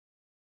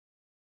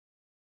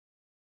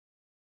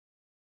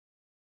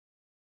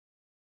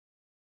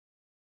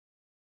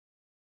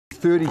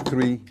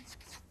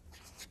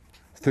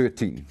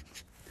3313.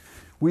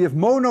 We have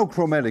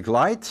monochromatic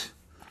light,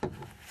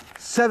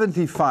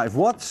 75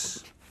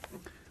 watts.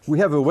 We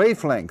have a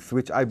wavelength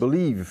which I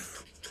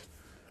believe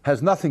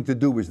has nothing to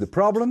do with the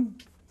problem,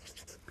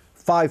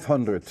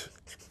 500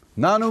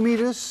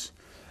 nanometers,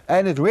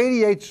 and it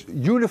radiates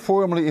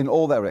uniformly in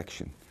all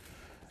directions.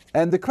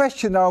 And the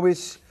question now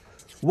is,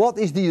 what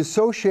is the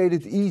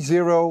associated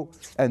E0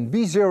 and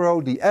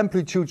B0, the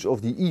amplitudes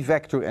of the E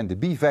vector and the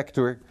B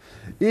vector,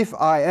 if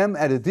I am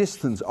at a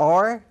distance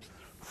r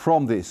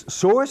from this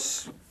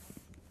source,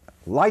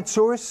 light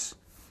source,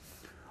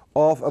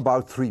 of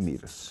about 3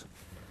 meters.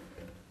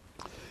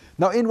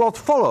 Now in what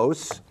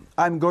follows,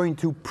 I'm going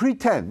to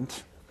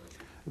pretend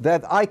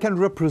that I can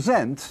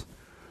represent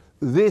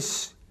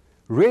this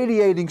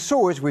radiating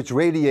source, which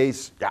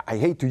radiates, I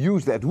hate to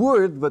use that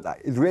word, but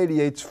it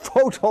radiates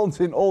photons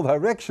in all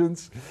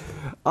directions.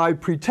 I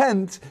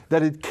pretend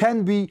that it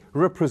can be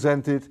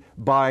represented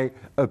by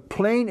a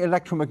plane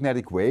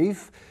electromagnetic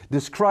wave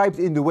described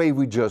in the way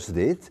we just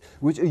did,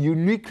 with a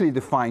uniquely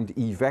defined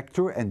E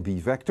vector and B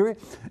vector,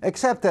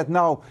 except that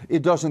now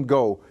it doesn't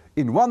go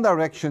in one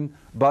direction,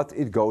 but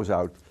it goes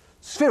out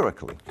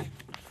spherically.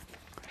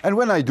 And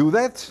when I do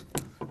that,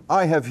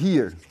 I have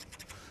here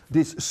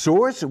this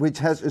source which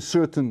has a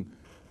certain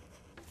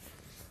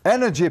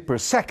energy per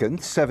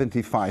second,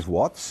 75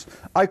 watts.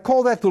 I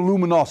call that the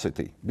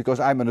luminosity, because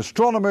I'm an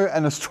astronomer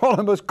and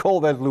astronomers call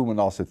that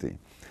luminosity.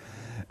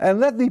 And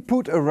let me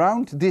put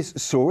around this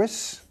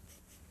source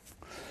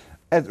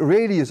at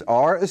radius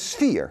r a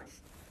sphere.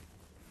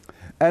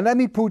 And let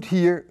me put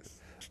here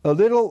a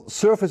little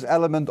surface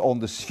element on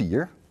the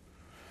sphere.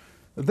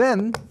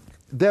 Then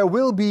there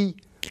will be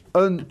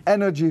an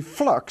energy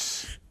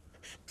flux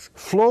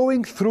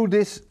flowing through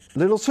this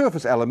little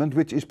surface element,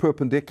 which is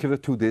perpendicular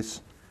to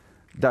this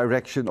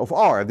direction of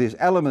r. This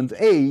element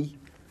A,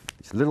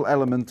 this little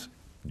element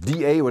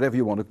dA, whatever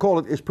you want to call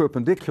it, is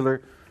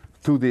perpendicular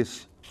to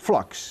this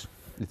flux.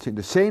 It's in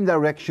the same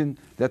direction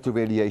that the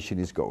radiation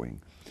is going.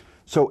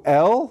 So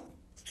L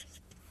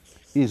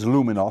is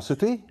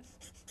luminosity,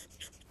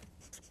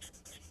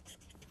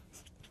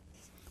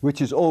 which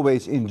is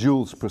always in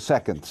joules per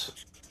second.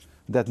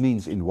 That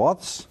means in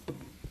watts.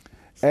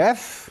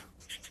 F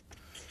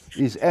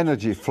is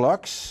energy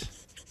flux,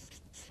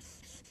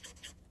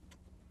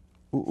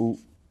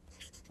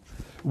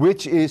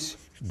 which is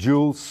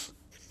joules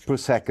per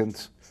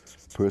second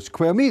per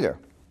square meter.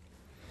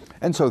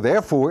 And so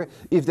therefore,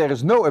 if there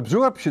is no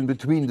absorption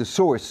between the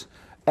source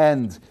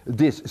and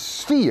this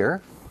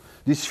sphere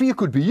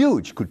could be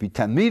huge, could be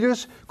 10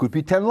 meters, could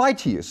be 10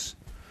 light years.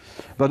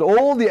 But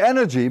all the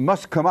energy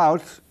must come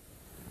out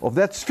of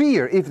that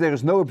sphere if there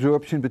is no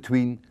absorption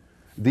between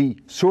the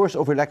source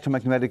of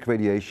electromagnetic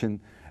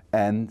radiation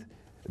and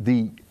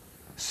the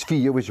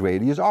sphere with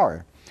radius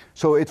r.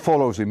 So it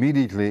follows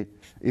immediately,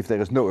 if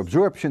there is no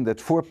absorption, that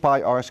 4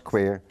 pi r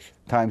squared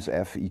times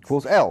F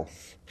equals L.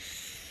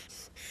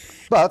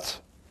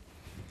 But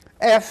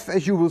F,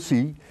 as you will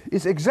see,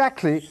 is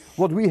exactly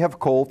what we have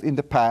called in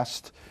the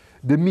past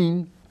the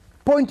mean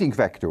Poynting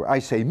vector. I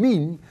say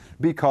mean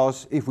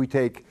because if we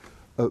take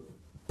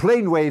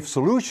plane wave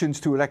solutions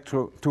to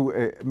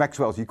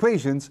Maxwell's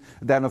equations,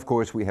 then of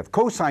course we have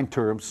cosine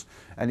terms,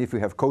 and if we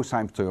have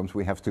cosine terms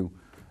we have to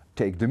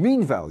take the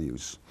mean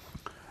values.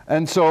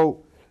 And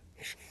so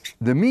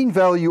the mean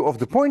value of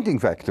the Poynting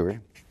vector,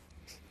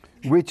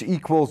 which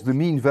equals the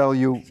mean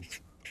value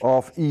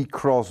of E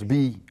cross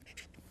B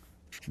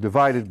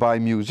divided by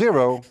mu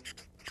 0,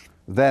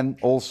 then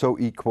also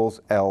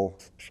equals L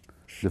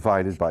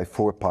divided by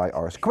 4 pi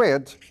r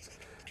squared.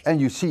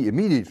 And you see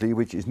immediately,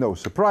 which is no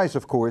surprise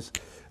of course,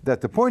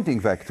 that the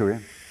Poynting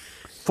vector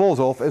falls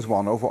off as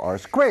 1 over r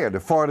squared. The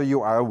farther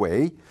you are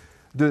away,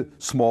 the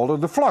smaller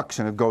the flux,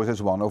 and it goes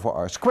as 1 over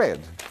r squared.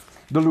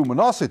 The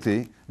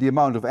luminosity, the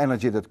amount of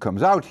energy that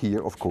comes out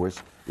here, of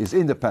course, is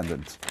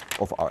independent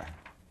of r.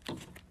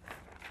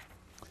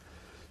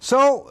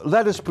 So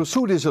let us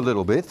pursue this a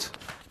little bit.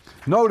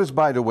 Notice,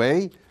 by the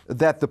way,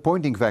 that the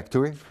Poynting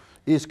vector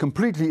is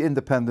completely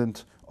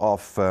independent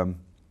of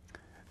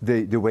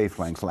the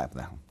wavelength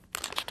lambda.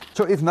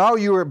 So if now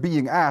you are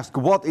being asked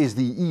what is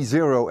the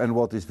E0 and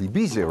what is the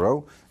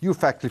B0, you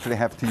effectively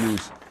have to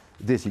use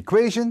this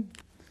equation.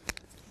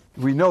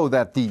 We know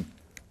that the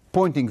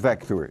Poynting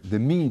vector, the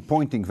mean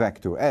Poynting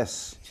vector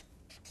S,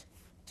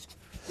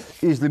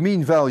 is the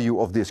mean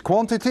value of this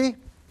quantity.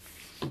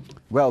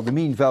 Well, the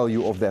mean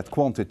value of that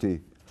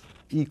quantity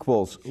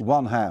equals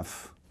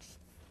 1/2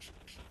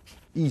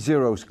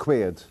 E0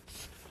 squared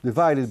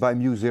divided by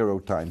mu 0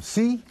 times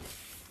C.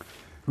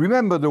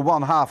 Remember, the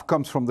 1/2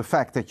 comes from the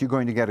fact that you're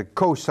going to get a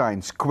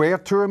cosine square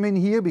term in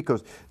here,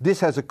 because this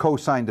has a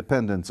cosine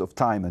dependence of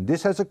time and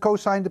this has a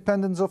cosine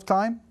dependence of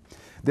time.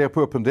 They're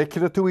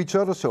perpendicular to each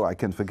other, so I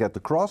can forget the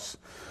cross.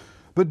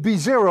 But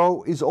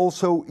B0 is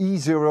also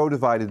E0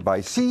 divided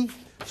by C,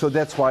 so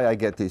that's why I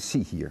get this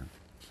C here.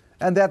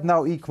 And that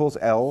now equals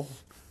L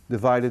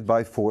divided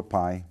by 4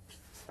 pi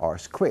r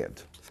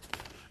squared.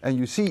 And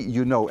you see,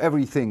 you know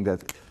everything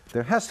that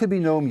there has to be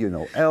known. You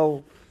know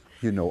L,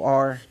 you know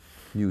R,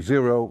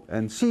 mu0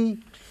 and C,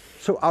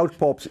 so out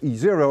pops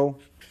E0,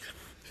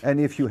 and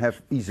if you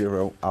have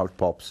E0, out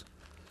pops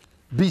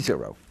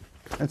B0.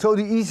 And so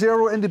the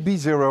E0 and the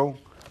B0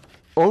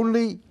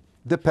 only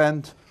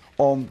depend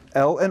on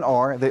L and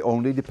R, they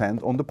only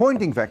depend on the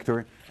Poynting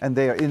vector, and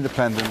they are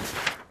independent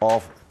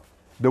of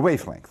the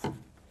wavelength.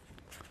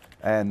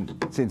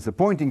 And since the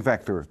Poynting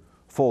vector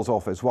falls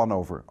off as 1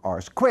 over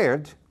R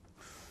squared,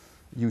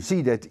 you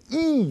see that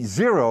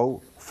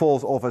E0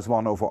 falls off as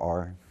 1 over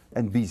R,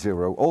 and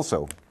B0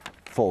 also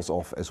falls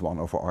off as 1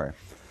 over R.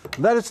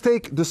 Let us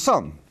take the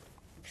sun.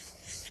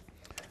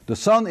 The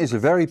sun is a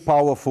very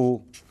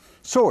powerful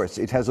source.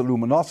 It has a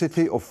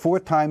luminosity of 4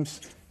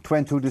 times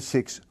 10 to the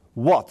 6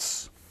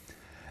 watts.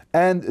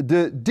 And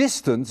the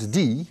distance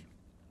d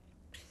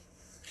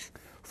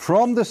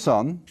from the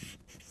sun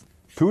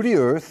to the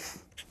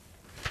Earth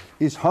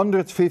is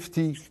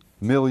 150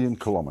 million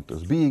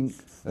kilometers. Being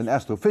an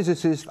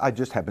astrophysicist, I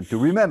just happen to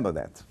remember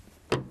that.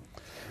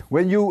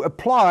 When you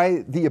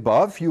apply the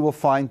above, you will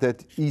find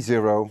that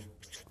E0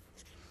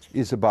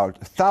 is about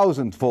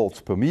 1000 volts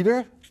per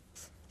meter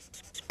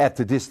at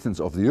the distance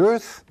of the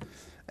Earth,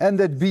 and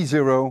that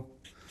B0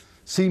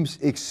 seems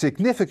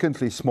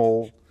significantly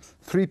small,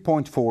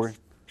 3.4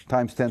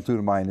 times 10 to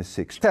the minus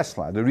 6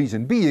 Tesla. The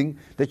reason being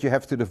that you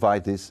have to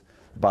divide this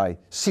by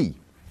C.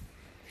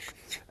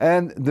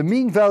 And the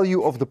mean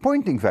value of the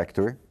Poynting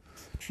vector,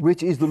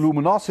 which is the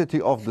luminosity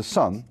of the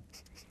sun,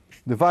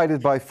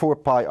 divided by 4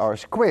 pi r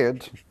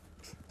squared,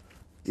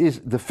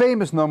 is the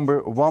famous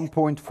number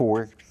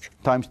 1.4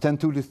 times 10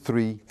 to the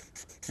 3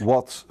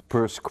 watts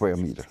per square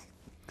meter.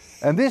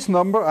 And this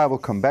number, I will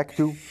come back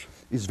to,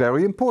 is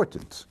very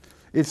important.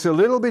 It's a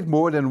little bit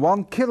more than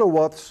 1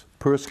 kilowatts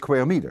per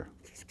square meter.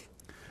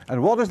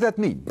 And what does that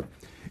mean?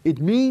 It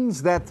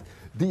means that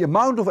the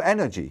amount of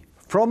energy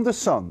from the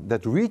sun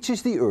that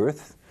reaches the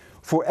Earth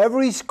for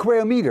every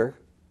square meter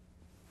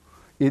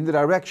in the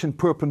direction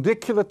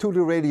perpendicular to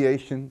the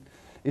radiation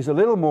is a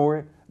little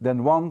more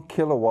than 1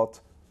 kilowatt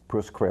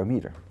per square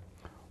meter.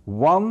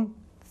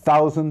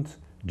 1,000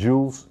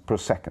 joules per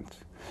second.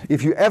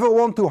 If you ever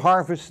want to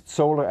harvest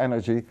solar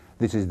energy,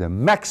 this is the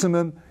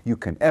maximum you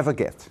can ever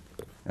get.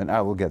 And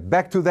I will get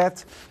back to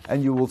that,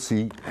 and you will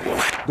see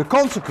the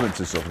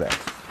consequences of that.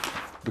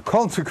 The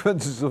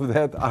consequences of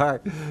that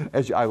are,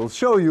 as I will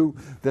show you,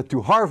 that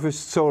to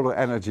harvest solar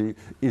energy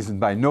isn't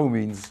by no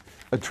means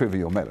a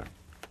trivial matter.